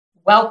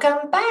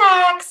Welcome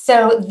back.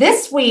 So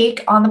this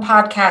week on the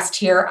podcast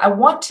here, I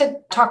want to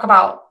talk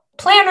about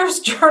planners,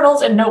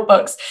 journals, and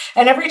notebooks.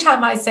 And every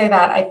time I say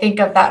that, I think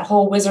of that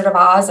whole Wizard of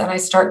Oz and I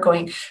start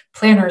going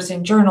planners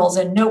and journals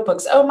and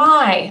notebooks. Oh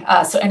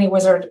my. So any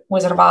Wizard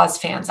of Oz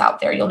fans out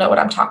there, you'll know what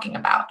I'm talking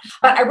about.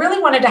 But I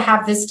really wanted to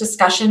have this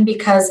discussion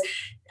because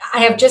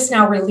I have just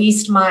now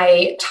released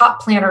my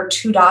Top Planner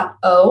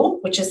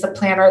 2.0, which is the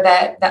planner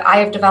that I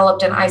have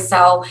developed and I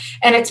sell.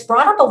 And it's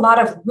brought up a lot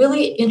of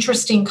really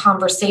interesting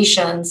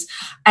conversations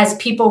as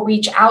people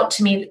reach out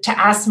to me to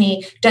ask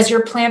me, does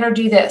your planner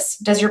do this?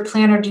 Does your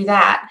planner do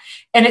that?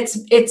 And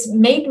it's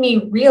made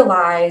me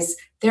realize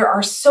there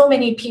are so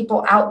many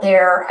people out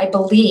there, I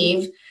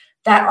believe,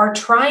 that are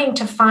trying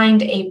to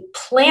find a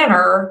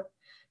planner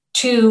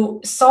to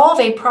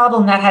solve a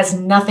problem that has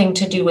nothing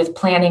to do with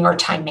planning or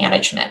time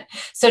management.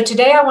 So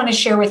today I want to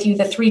share with you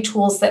the 3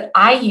 tools that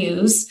I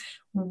use,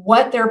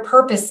 what their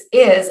purpose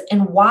is,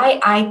 and why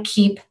I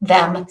keep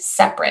them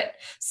separate.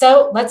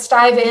 So let's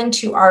dive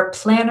into our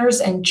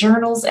planners and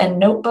journals and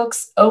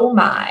notebooks. Oh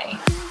my.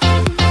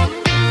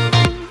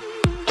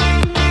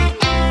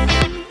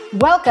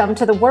 Welcome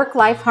to the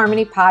Work-Life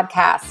Harmony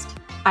Podcast.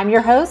 I'm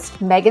your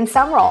host, Megan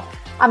Sumrall.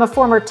 I'm a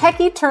former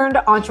techie turned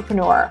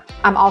entrepreneur.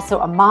 I'm also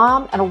a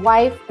mom and a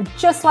wife. And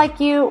just like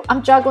you,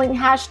 I'm juggling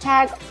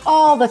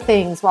all the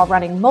things while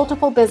running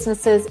multiple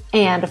businesses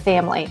and a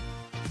family.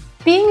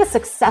 Being a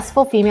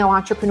successful female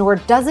entrepreneur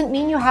doesn't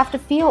mean you have to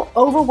feel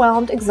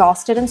overwhelmed,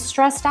 exhausted, and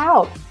stressed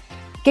out.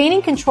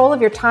 Gaining control of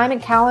your time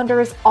and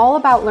calendar is all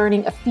about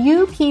learning a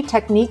few key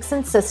techniques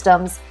and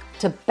systems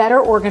to better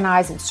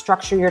organize and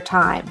structure your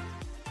time.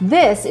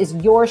 This is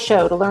your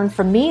show to learn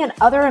from me and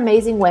other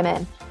amazing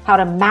women how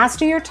to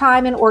master your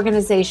time and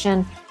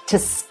organization to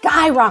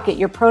skyrocket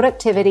your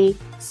productivity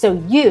so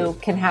you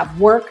can have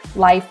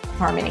work-life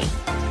harmony.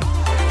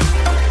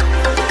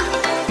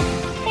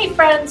 Hey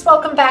friends,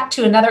 welcome back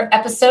to another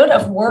episode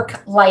of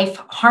Work-Life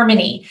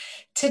Harmony.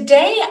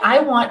 Today, I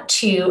want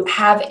to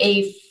have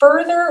a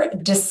further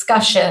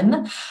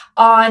discussion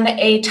on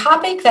a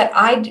topic that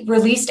I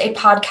released a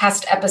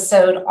podcast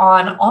episode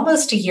on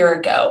almost a year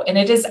ago, and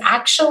it is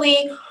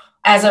actually,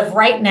 as of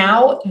right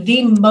now,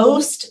 the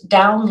most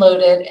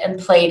downloaded and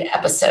played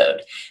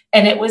episode.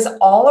 And it was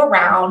all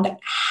around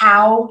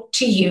how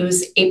to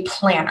use a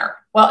planner.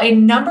 Well, a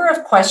number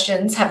of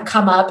questions have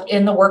come up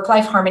in the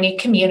Work-Life Harmony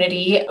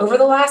community over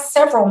the last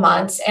several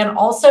months and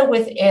also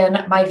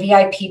within my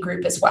VIP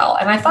group as well.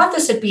 And I thought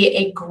this would be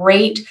a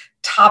great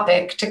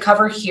topic to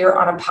cover here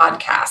on a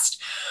podcast,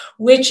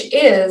 which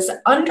is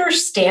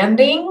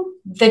understanding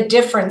the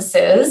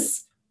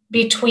differences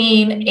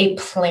between a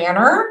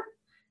planner,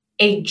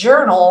 a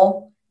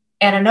journal,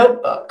 and a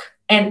notebook,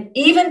 and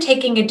even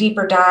taking a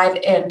deeper dive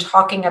in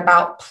talking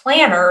about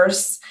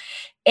planners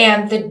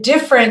and the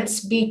difference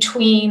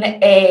between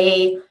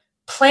a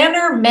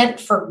planner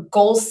meant for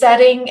goal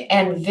setting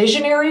and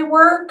visionary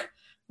work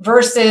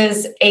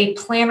versus a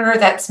planner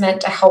that's meant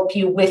to help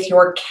you with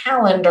your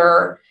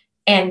calendar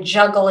and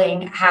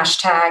juggling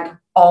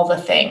all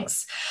the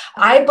things.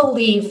 I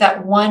believe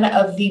that one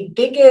of the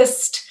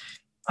biggest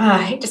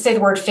I hate to say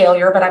the word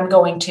failure, but I'm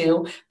going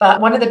to.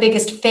 But one of the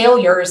biggest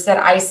failures that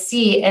I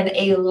see in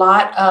a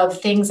lot of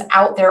things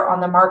out there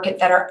on the market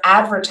that are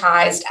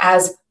advertised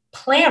as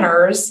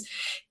planners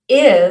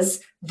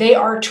is they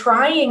are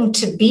trying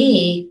to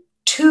be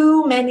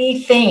too many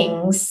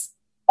things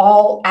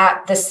all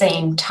at the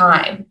same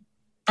time.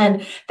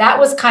 And that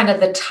was kind of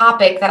the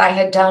topic that I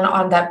had done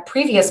on that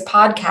previous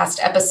podcast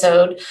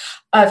episode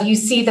of you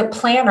see the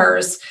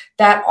planners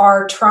that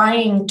are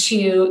trying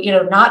to,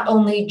 not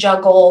only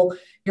juggle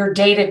your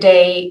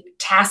day-to-day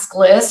task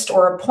list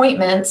or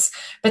appointments,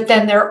 but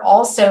then they're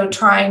also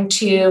trying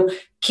to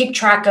keep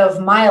track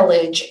of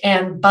mileage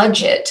and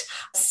budget,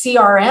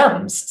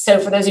 CRMs. So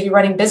for those of you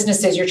running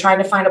businesses, you're trying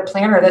to find a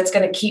planner that's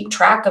going to keep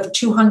track of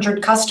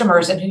 200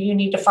 customers and who you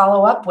need to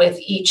follow up with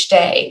each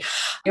day.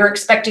 You're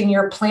expecting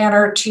your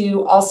planner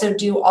to also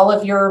do all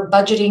of your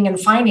budgeting and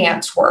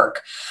finance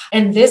work.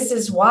 And this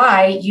is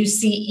why you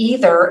see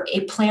either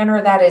a planner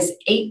that is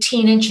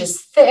 18 inches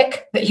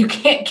thick that you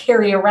can't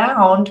carry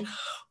around,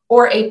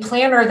 or a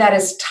planner that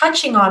is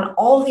touching on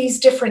all these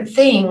different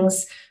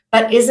things,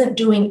 but isn't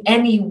doing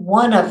any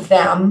one of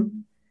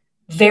them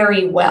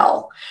very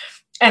well.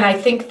 And I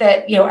think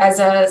that, as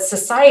a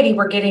society,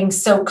 we're getting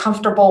so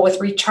comfortable with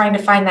trying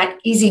to find that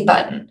easy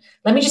button.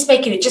 Let me just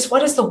make it just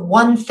what is the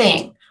one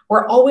thing?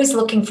 We're always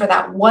looking for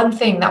that one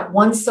thing, that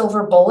one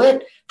silver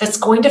bullet that's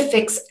going to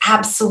fix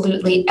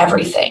absolutely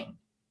everything.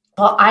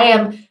 Well, I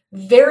am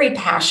very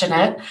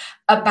passionate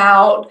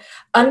about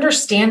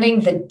understanding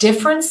the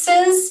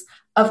differences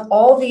of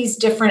all these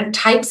different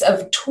types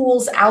of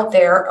tools out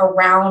there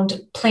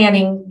around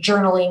planning,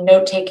 journaling,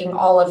 note-taking,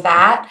 all of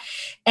that.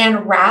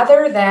 And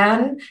rather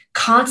than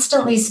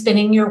constantly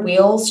spinning your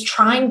wheels,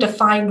 trying to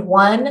find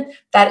one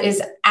that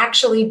is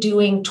actually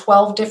doing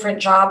 12 different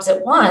jobs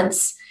at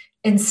once,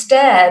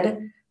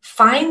 instead,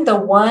 find the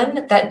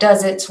one that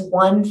does its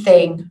one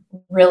thing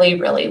really,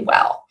 really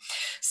well.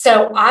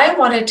 So I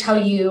want to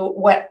tell you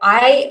what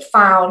I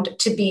found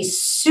to be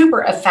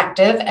super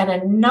effective, and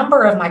a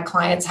number of my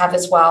clients have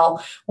as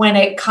well, when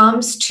it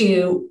comes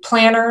to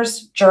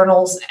planners,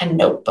 journals, and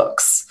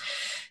notebooks.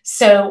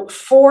 So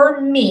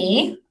for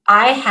me,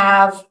 I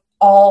have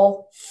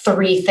all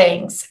three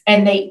things,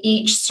 and they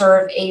each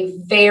serve a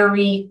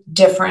very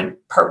different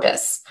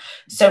purpose.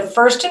 So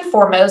first and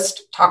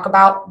foremost, talk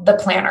about the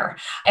planner.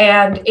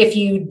 And if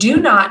you do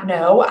not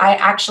know, I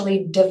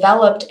actually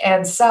developed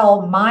and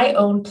sell my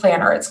own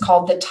planner. It's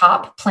called the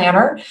Top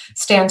Planner,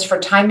 stands for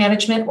Time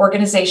Management,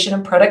 Organization,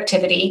 and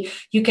Productivity.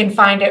 You can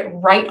find it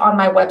right on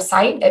my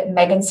website at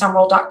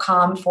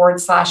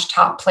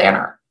megansumrell.com/top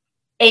planner.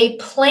 A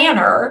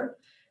planner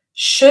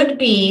should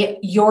be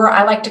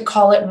I like to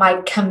call it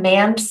my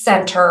command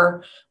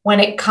center when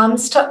it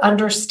comes to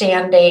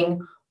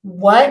understanding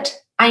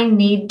what I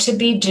need to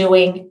be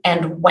doing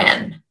and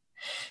when.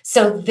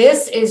 So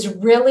this is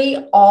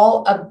really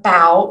all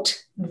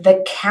about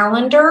the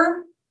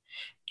calendar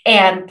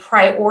and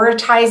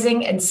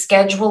prioritizing and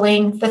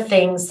scheduling the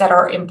things that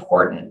are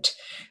important.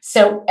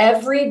 So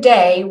every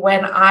day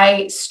when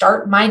I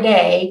start my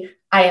day,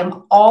 I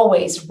am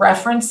always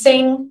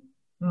referencing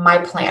my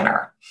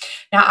planner.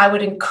 Now, I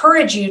would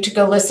encourage you to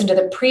go listen to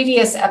the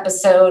previous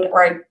episode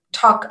where I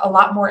talk a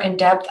lot more in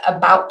depth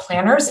about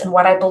planners and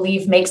what I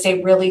believe makes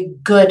a really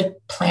good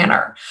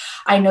planner.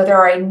 I know there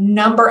are a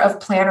number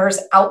of planners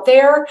out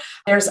there.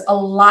 There's a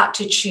lot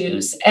to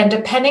choose. And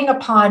depending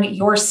upon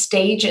your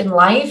stage in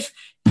life,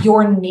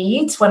 your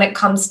needs when it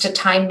comes to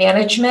time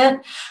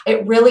management,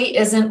 it really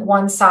isn't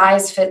one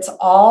size fits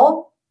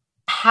all.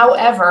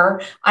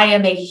 However, I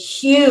am a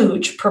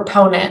huge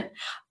proponent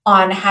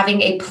on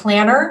having a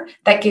planner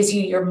that gives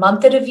you your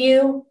month at a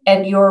view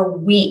and your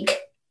week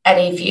at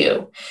a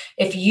view.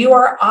 If you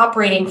are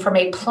operating from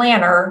a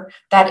planner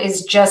that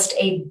is just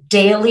a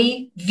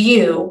daily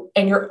view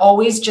and you're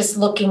always just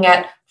looking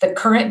at the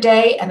current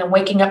day and then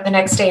waking up the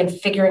next day and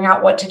figuring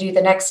out what to do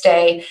the next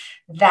day,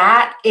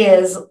 that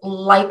is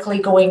likely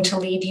going to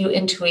lead you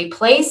into a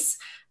place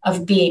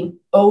of being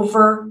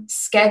over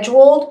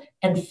scheduled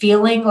and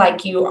feeling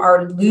like you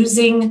are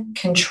losing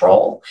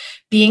control.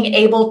 Being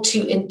able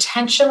to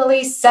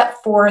intentionally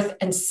set forth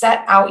and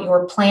set out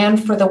your plan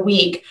for the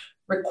week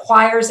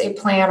requires a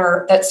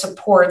planner that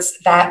supports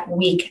that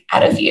week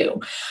at a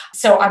view.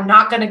 So I'm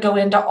not going to go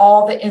into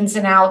all the ins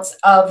and outs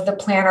of the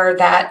planner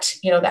that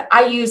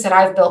I use, that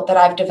I've built, that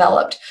I've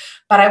developed,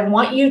 but I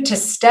want you to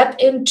step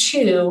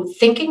into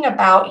thinking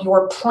about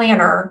your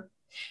planner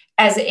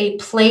as a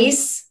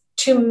place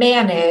to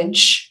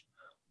manage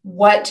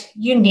what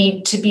you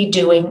need to be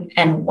doing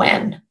and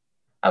when.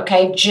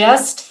 Okay,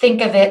 just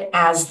think of it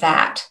as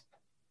that.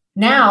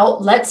 Now,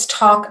 let's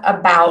talk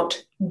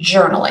about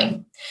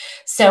journaling.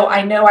 So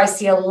I know I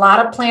see a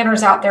lot of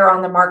planners out there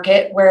on the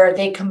market where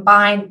they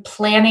combine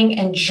planning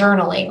and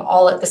journaling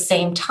all at the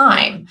same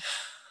time.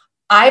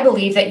 I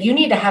believe that you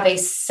need to have a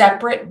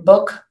separate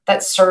book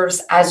that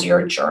serves as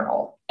your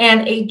journal.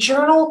 And a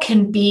journal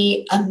can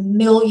be a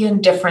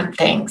million different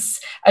things.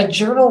 A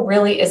journal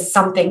really is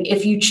something,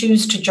 if you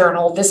choose to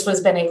journal, this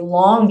has been a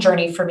long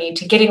journey for me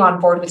to getting on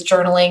board with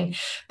journaling,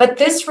 but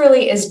this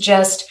really is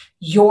just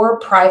your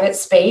private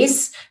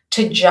space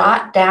to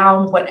jot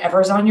down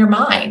whatever's on your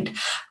mind.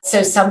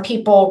 So some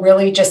people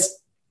really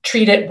just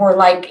treat it more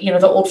like,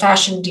 the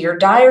old-fashioned Dear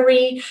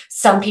Diary.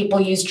 Some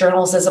people use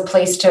journals as a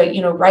place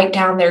to, write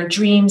down their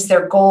dreams,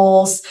 their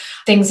goals,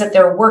 things that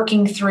they're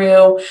working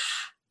through.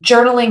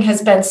 Journaling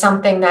has been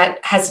something that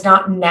has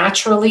not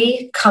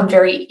naturally come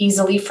very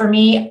easily for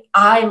me.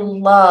 I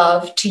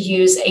love to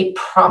use a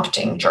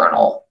prompting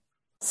journal.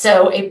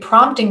 So a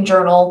prompting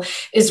journal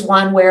is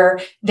one where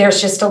there's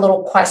just a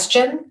little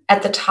question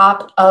at the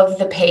top of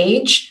the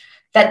page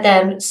that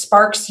then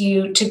sparks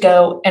you to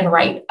go and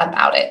write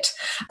about it.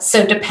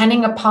 So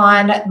depending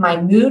upon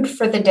my mood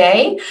for the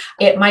day,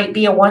 it might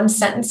be a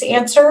 1-sentence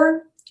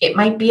answer. It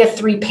might be a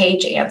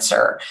 3-page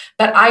answer,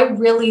 but I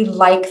really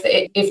like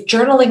that. If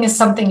journaling is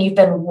something you've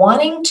been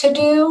wanting to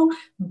do,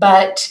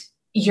 but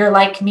you're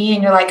like me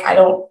and you're like, I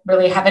don't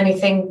really have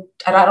anything,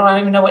 and I don't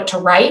even know what to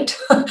write.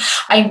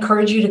 I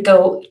encourage you to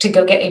go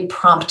get a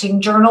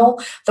prompting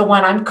journal. The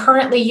one I'm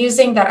currently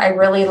using that I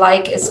really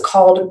like is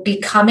called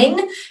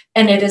Becoming,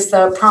 and it is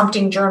the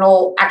prompting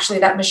journal actually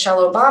that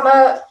Michelle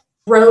Obama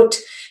wrote,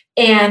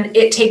 and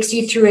it takes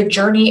you through a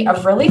journey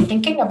of really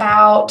thinking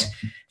about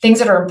things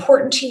that are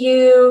important to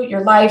you,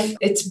 your life.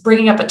 It's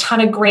bringing up a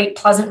ton of great,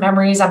 pleasant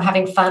memories I'm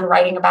having fun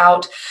writing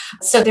about.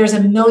 So there's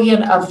a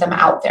million of them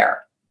out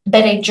there.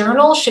 But a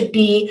journal should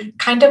be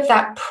kind of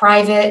that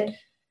private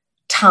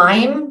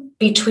time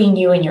between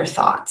you and your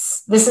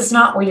thoughts. This is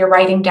not where you're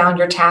writing down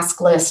your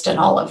task list and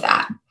all of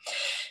that.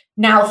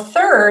 Now,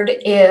 third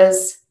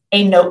is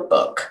a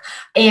notebook.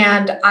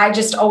 And I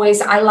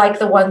like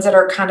the ones that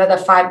are kind of the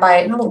 5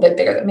 by, a little bit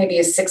bigger, maybe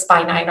a 6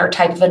 by 9 or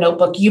type of a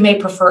notebook. You may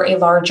prefer a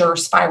larger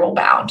spiral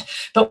bound.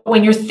 But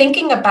when you're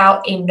thinking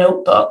about a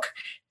notebook,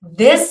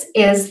 this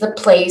is the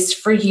place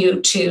for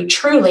you to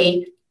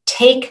truly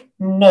take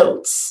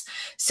notes.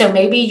 So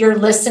maybe you're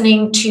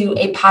listening to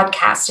a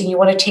podcast and you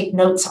want to take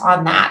notes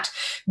on that.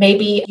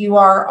 Maybe you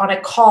are on a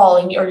call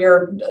and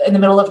you're in the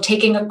middle of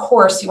taking a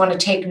course, you want to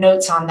take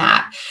notes on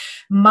that.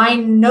 My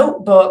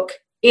notebook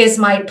is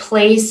my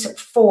place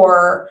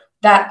for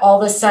that.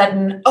 All of a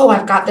sudden, oh,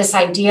 I've got this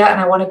idea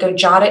and I want to go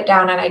jot it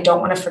down and I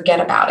don't want to forget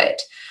about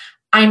it.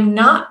 I'm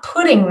not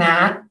putting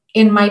that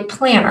in my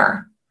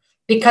planner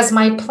because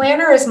my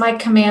planner is my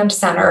command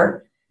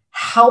center,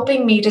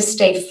 helping me to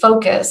stay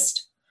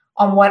focused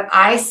on what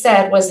I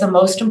said was the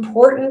most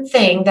important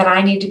thing that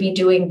I need to be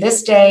doing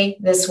this day,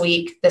 this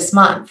week, this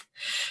month.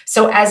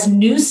 So as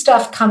new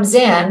stuff comes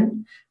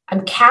in,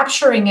 I'm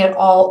capturing it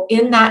all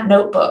in that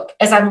notebook.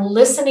 As I'm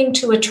listening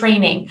to a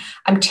training,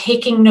 I'm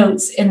taking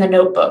notes in the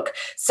notebook.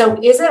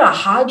 So is it a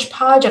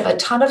hodgepodge of a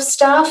ton of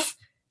stuff?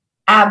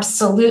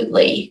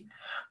 Absolutely.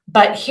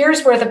 But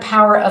here's where the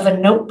power of a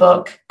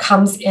notebook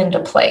comes into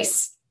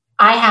place.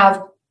 I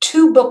have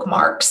 2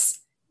 bookmarks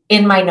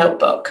in my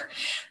notebook.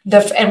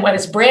 And when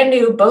it's brand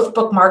new, both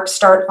bookmarks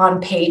start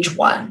on page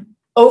 1.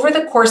 Over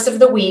the course of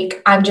the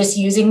week, I'm just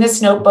using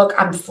this notebook.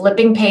 I'm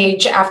flipping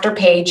page after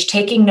page,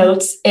 taking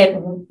notes in,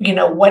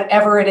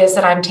 whatever it is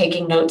that I'm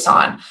taking notes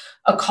on,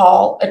 a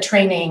call, a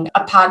training,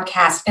 a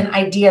podcast, an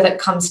idea that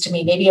comes to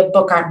me, maybe a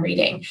book I'm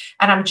reading,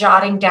 and I'm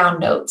jotting down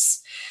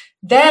notes.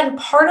 Then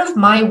part of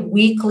my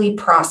weekly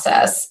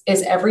process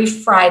is every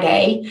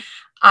Friday,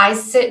 I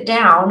sit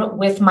down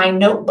with my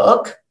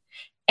notebook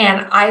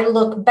and I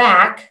look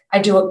back, I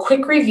do a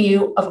quick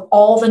review of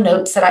all the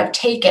notes that I've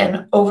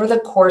taken over the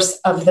course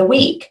of the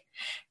week.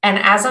 And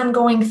as I'm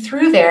going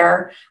through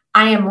there,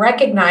 I am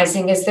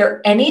recognizing, is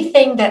there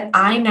anything that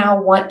I now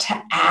want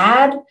to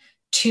add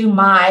to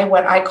my,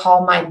 what I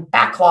call my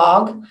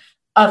backlog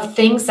of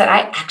things that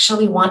I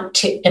actually want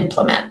to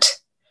implement?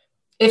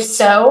 If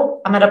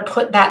so, I'm going to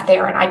put that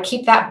there. And I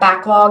keep that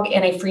backlog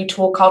in a free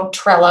tool called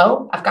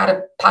Trello. I've got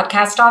a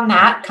podcast on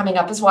that coming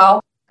up as well.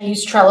 I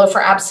use Trello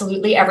for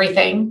absolutely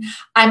everything.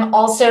 I'm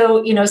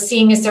also,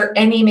 seeing, is there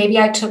any, maybe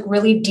I took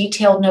really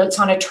detailed notes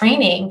on a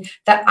training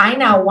that I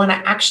now want to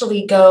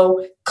actually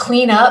go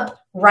clean up,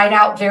 write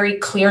out very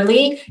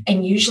clearly.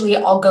 And usually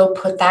I'll go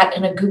put that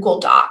in a Google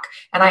Doc.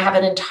 And I have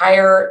an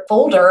entire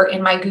folder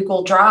in my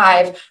Google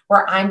Drive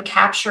where I'm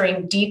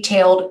capturing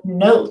detailed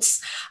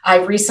notes. I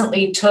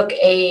recently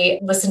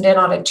listened in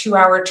on a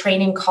 2-hour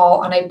training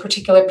call on a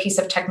particular piece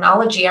of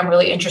technology I'm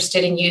really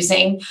interested in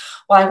using.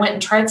 Well, I went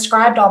and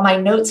transcribed all my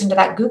notes into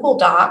that Google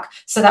Doc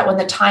so that when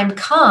the time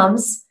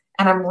comes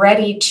and I'm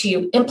ready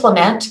to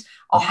implement,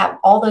 I'll have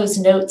all those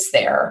notes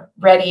there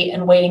ready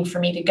and waiting for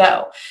me to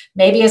go.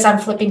 Maybe as I'm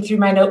flipping through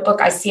my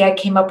notebook, I see I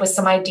came up with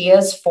some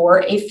ideas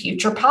for a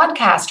future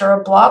podcast or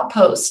a blog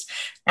post.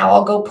 Now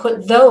I'll go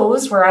put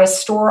those where I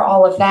store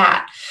all of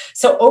that.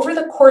 So over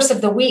the course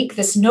of the week,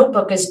 this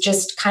notebook is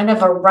just kind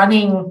of a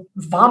running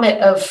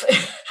vomit of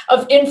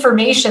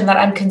information that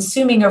I'm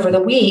consuming over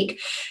the week.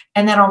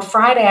 And then on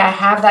Friday, I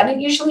have that. And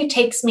it usually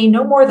takes me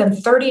no more than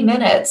 30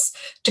 minutes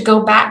to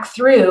go back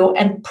through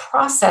and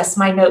process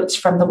my notes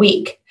from the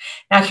week.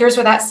 Now, here's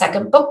where that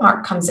second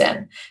bookmark comes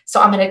in. So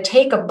I'm going to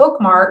take a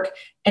bookmark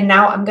and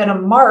now I'm going to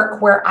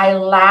mark where I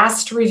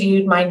last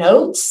reviewed my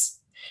notes.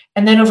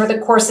 And then over the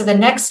course of the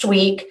next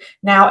week,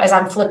 now as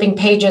I'm flipping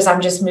pages,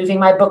 I'm just moving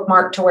my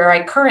bookmark to where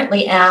I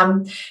currently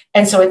am.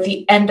 And so at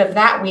the end of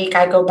that week,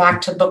 I go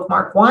back to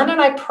bookmark 1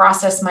 and I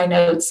process my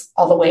notes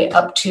all the way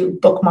up to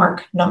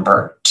bookmark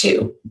number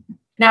 2.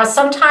 Now,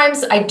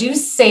 sometimes I do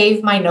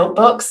save my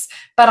notebooks,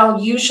 but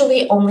I'll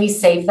usually only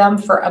save them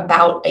for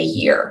about a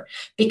year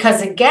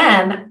because,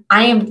 again,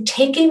 I am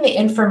taking the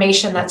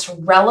information that's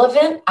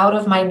relevant out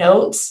of my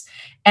notes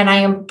and I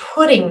am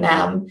putting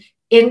them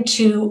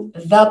into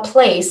the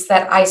place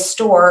that I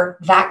store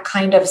that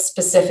kind of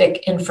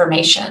specific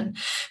information.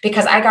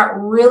 Because I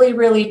got really,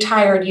 really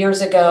tired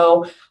years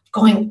ago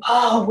going,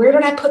 oh, where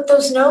did I put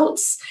those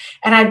notes?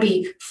 And I'd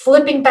be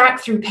flipping back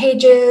through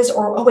pages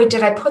or, oh, wait,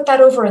 did I put that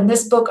over in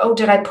this book? Oh,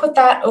 did I put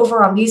that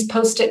over on these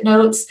Post-it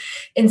notes?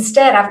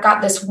 Instead, I've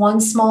got this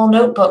one small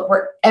notebook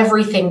where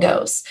everything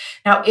goes.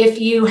 Now, if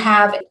you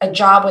have a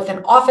job with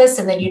an office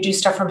and then you do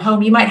stuff from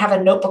home, you might have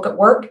a notebook at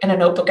work and a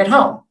notebook at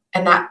home.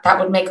 And that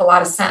would make a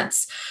lot of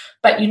sense.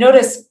 But you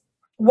notice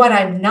what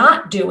I'm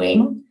not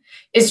doing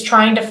is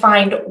trying to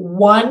find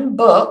one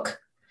book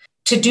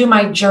to do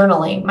my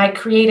journaling, my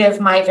creative,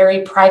 my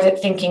very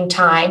private thinking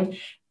time,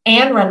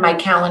 and run my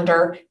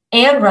calendar,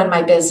 and run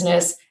my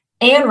business,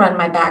 and run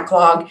my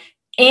backlog,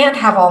 and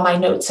have all my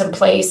notes in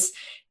place.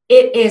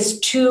 It is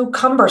too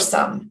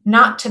cumbersome,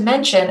 not to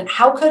mention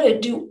how could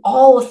it do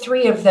all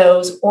 3 of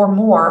those or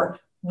more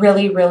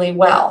really, really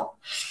well.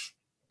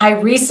 I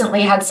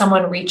recently had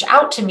someone reach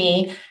out to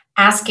me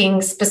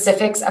asking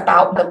specifics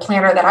about the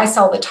planner that I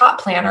sell, the Top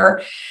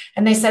Planner.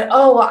 And they said,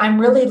 oh, well, I'm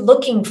really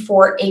looking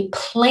for a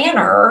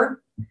planner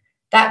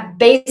that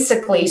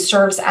basically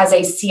serves as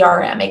a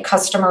CRM, a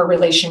customer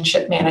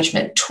relationship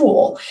management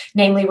tool,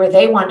 namely where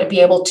they want to be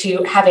able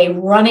to have a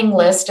running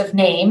list of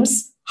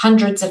names,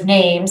 hundreds of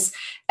names,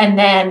 and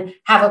then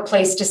have a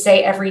place to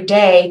say every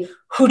day,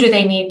 who do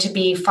they need to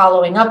be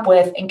following up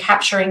with and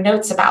capturing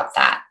notes about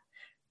that.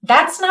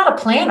 That's not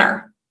a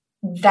planner.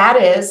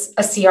 That is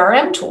a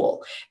CRM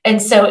tool.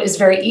 And so it's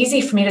very easy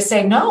for me to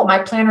say, no, my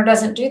planner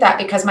doesn't do that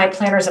because my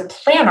planner is a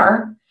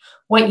planner.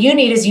 What you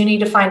need is you need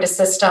to find a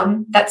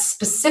system that's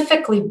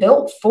specifically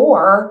built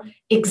for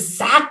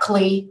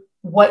exactly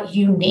what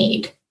you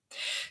need.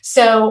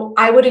 So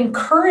I would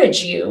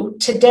encourage you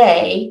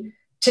today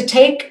to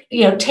take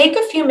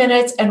a few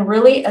minutes and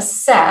really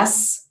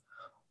assess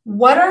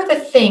what are the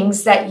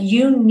things that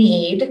you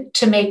need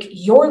to make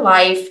your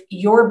life,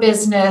 your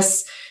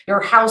business, your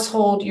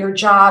household, your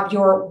job,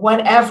 your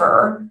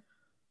whatever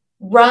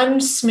run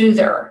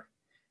smoother.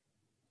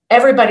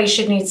 Everybody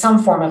should need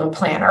some form of a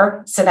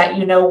planner so that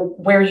you know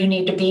where you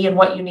need to be and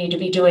what you need to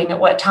be doing at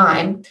what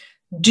time.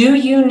 Do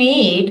you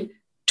need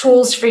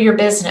tools for your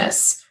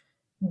business?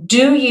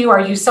 Are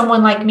you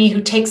someone like me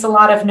who takes a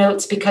lot of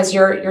notes because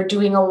you're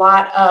doing a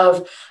lot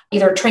of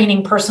either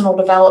training, personal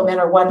development,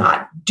 or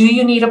whatnot? Do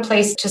you need a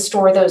place to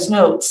store those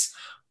notes?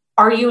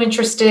 Are you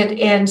interested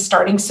in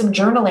starting some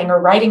journaling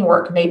or writing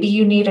work? Maybe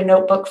you need a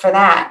notebook for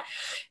that.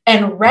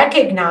 And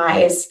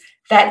recognize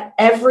that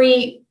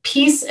every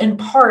piece and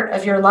part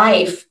of your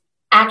life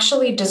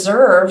actually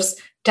deserves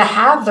to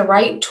have the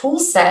right tool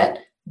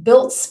set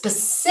built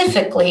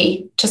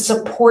specifically to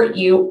support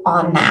you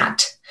on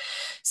that.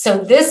 So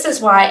this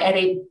is why at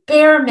a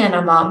bare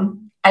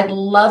minimum, I'd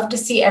love to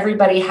see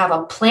everybody have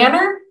a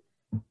planner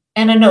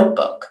and a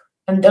notebook.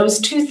 And those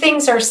two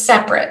things are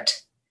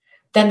separate.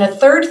 Then the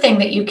third thing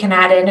that you can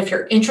add in, if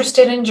you're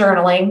interested in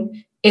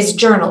journaling, is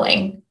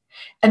journaling.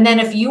 And then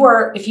if you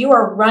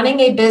are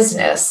running a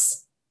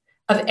business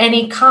of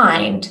any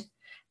kind,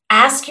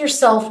 ask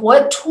yourself,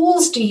 what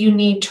tools do you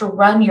need to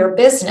run your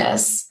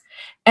business?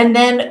 And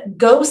then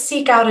go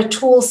seek out a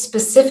tool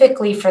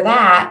specifically for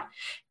that,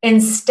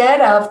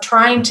 instead of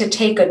trying to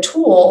take a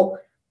tool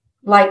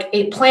like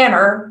a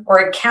planner or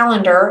a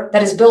calendar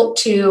that is built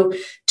to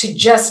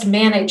just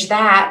manage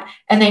that,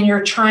 and then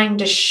you're trying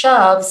to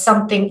shove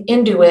something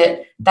into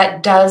it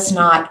that does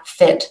not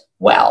fit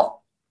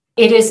well.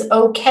 It is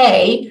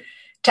okay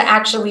to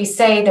actually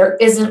say there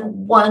isn't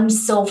one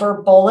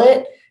silver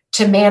bullet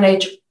to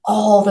manage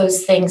all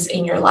those things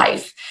in your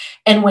life.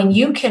 And when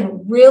you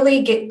can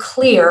really get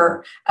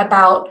clear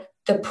about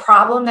the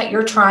problem that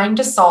you're trying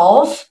to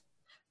solve,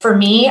 for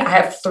me, I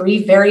have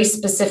three very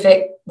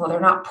specific, well,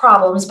 they're not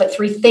problems, but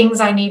three things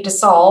I need to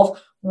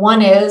solve.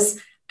 One is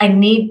I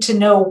need to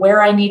know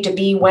where I need to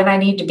be when I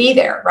need to be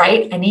there,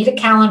 right? I need a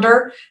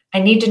calendar. I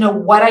need to know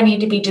what I need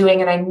to be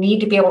doing, and I need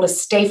to be able to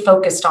stay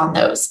focused on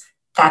those.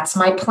 That's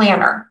my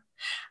planner.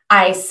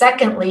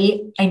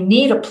 Secondly, I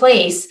need a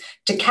place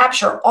to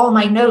capture all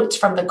my notes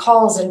from the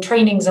calls and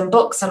trainings and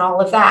books and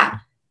all of that.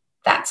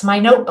 That's my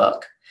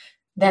notebook.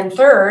 Then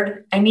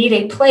third, I need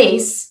a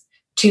place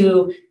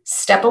to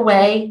step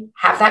away,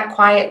 have that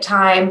quiet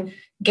time,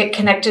 get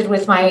connected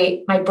with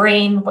my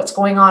brain, what's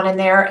going on in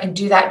there, and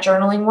do that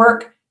journaling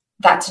work.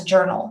 That's a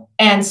journal.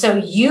 And so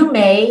you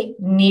may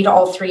need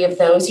all three of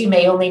those. You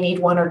may only need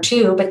one or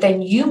two, but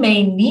then you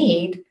may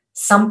need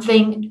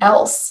something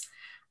else.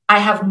 I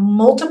have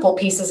multiple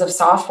pieces of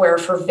software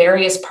for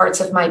various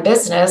parts of my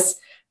business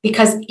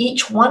because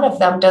each one of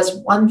them does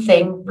one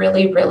thing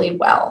really, really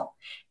well.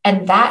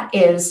 And that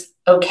is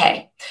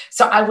okay.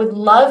 So I would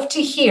love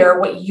to hear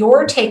what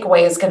your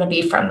takeaway is going to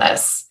be from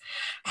this.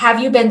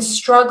 Have you been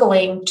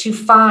struggling to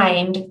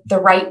find the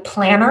right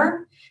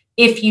planner?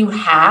 If you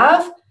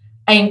have,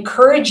 I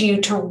encourage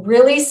you to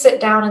really sit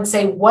down and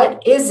say,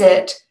 what is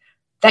it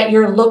that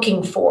you're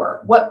looking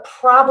for? What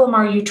problem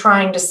are you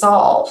trying to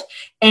solve?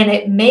 And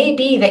it may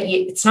be that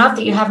it's not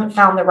that you haven't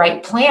found the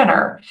right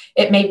planner.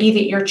 It may be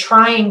that you're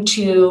trying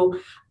to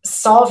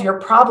solve your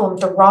problem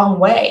the wrong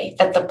way,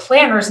 that the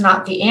planner is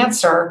not the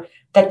answer,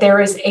 that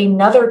there is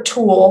another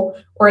tool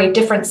or a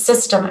different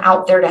system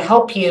out there to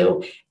help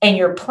you. And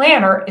your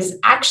planner is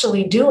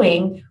actually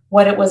doing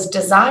what it was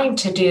designed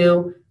to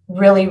do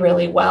really,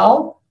 really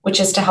well, which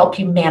is to help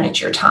you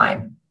manage your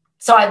time.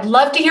 So I'd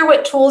love to hear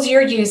what tools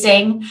you're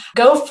using.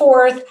 Go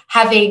forth,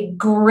 have a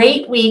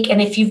great week. And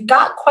if you've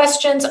got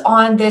questions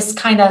on this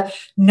kind of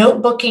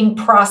notebooking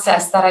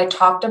process that I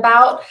talked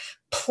about,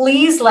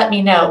 please let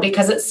me know,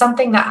 because it's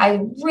something that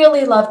I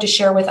really love to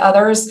share with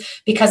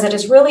others, because it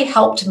has really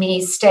helped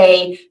me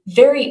stay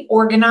very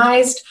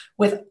organized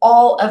with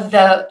all of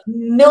the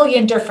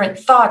million different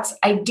thoughts,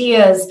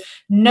 ideas,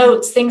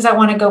 notes, things I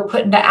want to go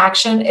put into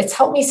action. It's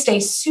helped me stay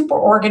super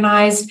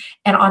organized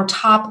and on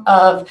top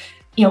of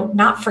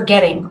not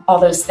forgetting all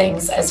those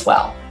things as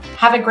well.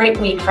 Have a great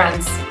week,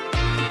 friends.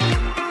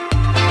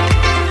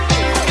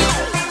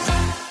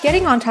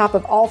 Getting on top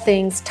of all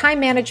things time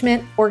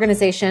management,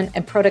 organization,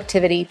 and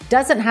productivity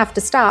doesn't have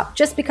to stop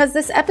just because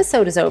this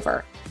episode is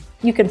over.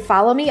 You can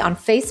follow me on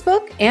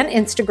Facebook and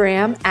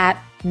Instagram at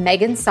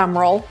Megan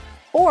Sumrell,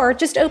 or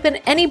just open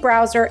any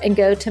browser and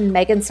go to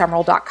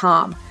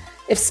megansumrell.com.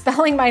 If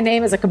spelling my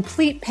name is a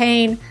complete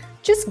pain,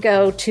 just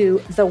go to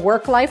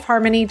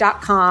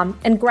theworklifeharmony.com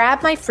and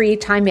grab my free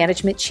time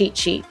management cheat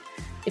sheet.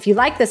 If you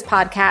like this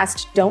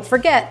podcast, don't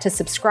forget to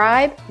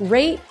subscribe,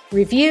 rate,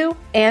 review,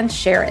 and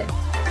share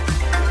it.